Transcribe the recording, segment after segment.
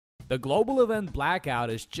The global event Blackout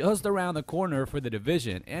is just around the corner for the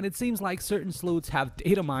division, and it seems like certain sleuths have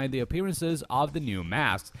data mined the appearances of the new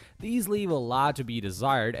masks. These leave a lot to be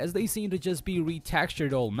desired, as they seem to just be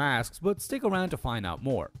retextured old masks, but stick around to find out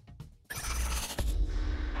more.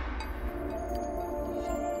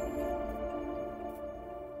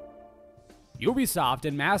 Ubisoft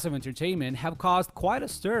and Massive Entertainment have caused quite a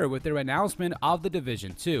stir with their announcement of The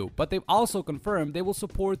Division 2, but they've also confirmed they will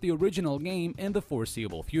support the original game in the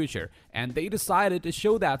foreseeable future, and they decided to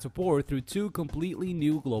show that support through two completely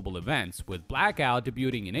new global events, with Blackout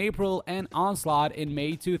debuting in April and Onslaught in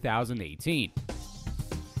May 2018.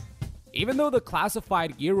 Even though the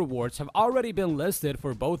classified gear rewards have already been listed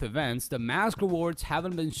for both events, the mask rewards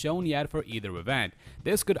haven't been shown yet for either event.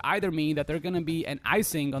 This could either mean that they're gonna be an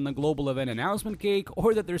icing on the global event announcement cake,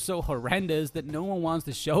 or that they're so horrendous that no one wants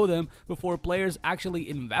to show them before players actually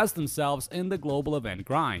invest themselves in the global event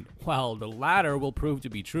grind. Well, the latter will prove to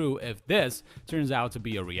be true if this turns out to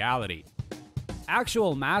be a reality.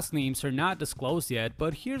 Actual mask names are not disclosed yet,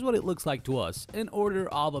 but here's what it looks like to us. In order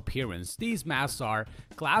of appearance, these masks are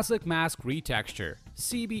Classic Mask Retexture,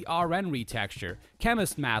 CBRN Retexture,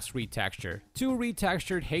 Chemist Mask Retexture, 2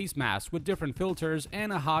 retextured haze masks with different filters,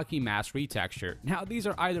 and a Hockey Mask Retexture. Now these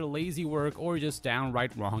are either lazy work or just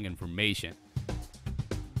downright wrong information.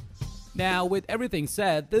 Now, with everything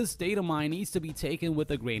said, this data mine needs to be taken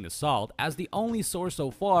with a grain of salt, as the only source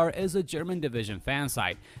so far is a German Division fan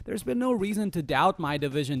site. There's been no reason to doubt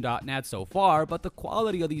mydivision.net so far, but the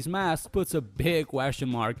quality of these masks puts a big question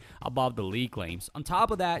mark above the leak claims. On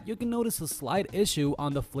top of that, you can notice a slight issue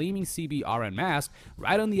on the flaming CBRN mask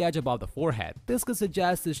right on the edge above the forehead. This could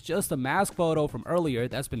suggest it's just a mask photo from earlier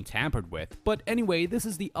that's been tampered with. But anyway, this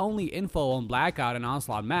is the only info on Blackout and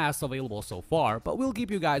Onslaught masks available so far, but we'll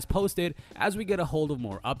keep you guys posted as we get a hold of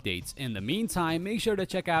more updates. In the meantime, make sure to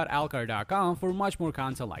check out AltChar.com for much more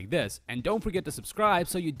content like this, and don't forget to subscribe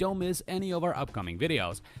so you don't miss any of our upcoming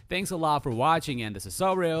videos. Thanks a lot for watching, and this is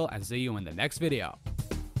So Real, and see you in the next video.